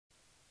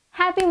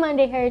Happy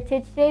Monday,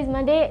 Heritage. Today is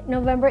Monday,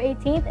 November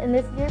 18th, and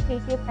this is your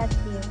Patriot Press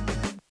View.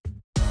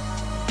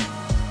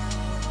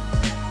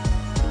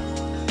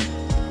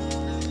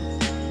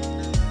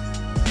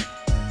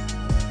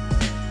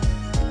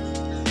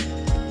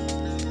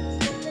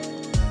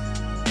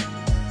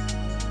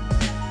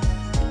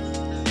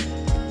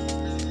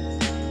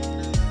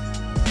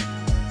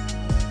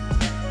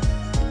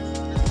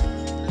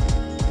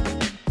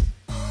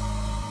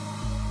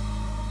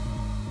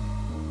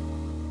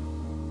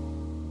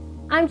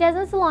 I'm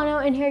Jasmine Solano,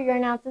 and here are your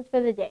announcements for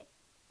the day.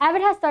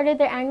 Avid has started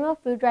their annual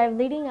food drive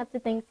leading up to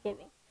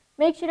Thanksgiving.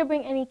 Make sure to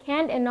bring any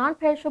canned and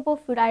non-perishable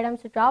food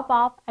items to drop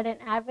off at an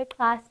Avid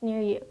class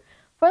near you.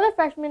 For the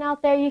freshmen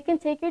out there, you can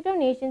take your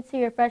donations to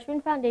your Freshman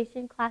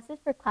Foundation classes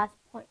for class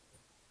points.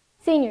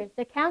 Seniors,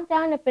 the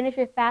countdown to finish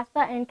your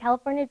FAFSA and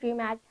California Dream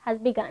Act has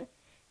begun.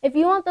 If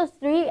you want those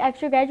 3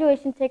 extra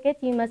graduation tickets,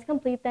 you must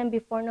complete them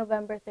before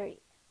November 30th.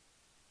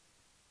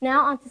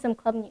 Now on to some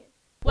club news.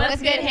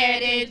 What's good,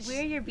 Heritage?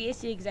 We're your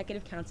BSU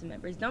Executive Council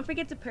members. Don't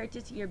forget to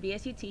purchase your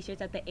BSU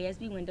t-shirts at the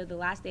ASB window. The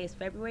last day is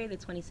February the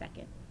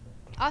 22nd.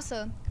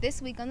 Also,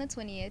 this week on the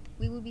 20th,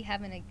 we will be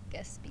having a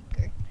guest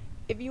speaker.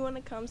 If you want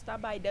to come,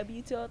 stop by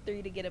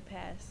W203 to get a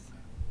pass.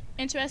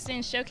 Interested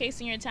in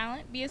showcasing your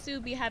talent? BSU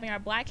will be having our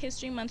Black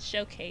History Month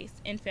showcase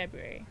in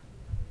February.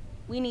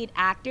 We need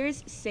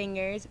actors,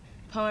 singers,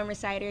 poem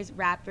reciters,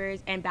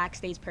 rappers, and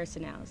backstage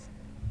personnel.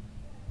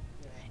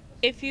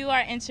 If you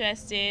are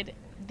interested,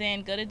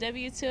 then go to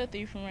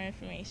W203 for more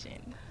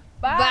information.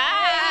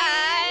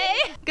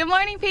 Bye! Good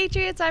morning,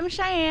 Patriots. I'm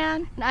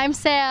Cheyenne. And I'm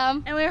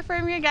Sam. And we're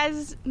from your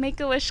guys'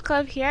 Make-A-Wish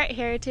Club here at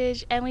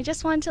Heritage. And we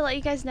just wanted to let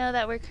you guys know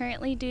that we're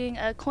currently doing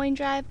a coin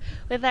drive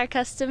with our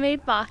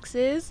custom-made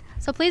boxes.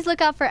 So please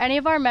look out for any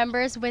of our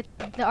members with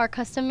our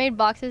custom-made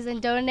boxes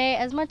and donate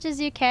as much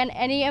as you can.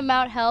 Any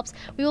amount helps.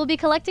 We will be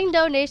collecting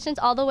donations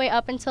all the way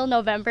up until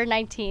November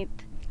 19th.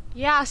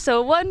 Yeah,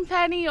 so 1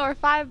 penny or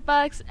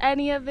 $5,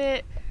 any of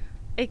it,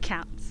 it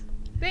counts.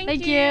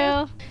 Thank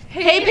you.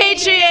 Hey,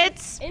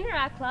 Patriots!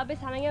 Interact Club is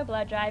having a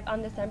blood drive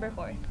on December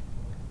 4th.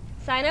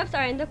 Sign-ups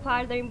are in the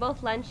quad during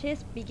both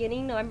lunches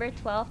beginning November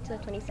 12th to the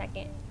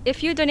 22nd.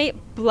 If you donate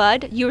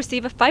blood, you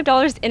receive a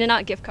 $5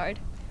 In-N-Out gift card.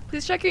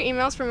 Please check your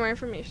emails for more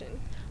information.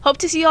 Hope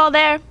to see you all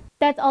there.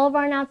 That's all of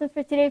our announcements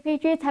for today,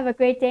 Patriots. Have a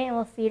great day, and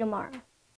we'll see you tomorrow.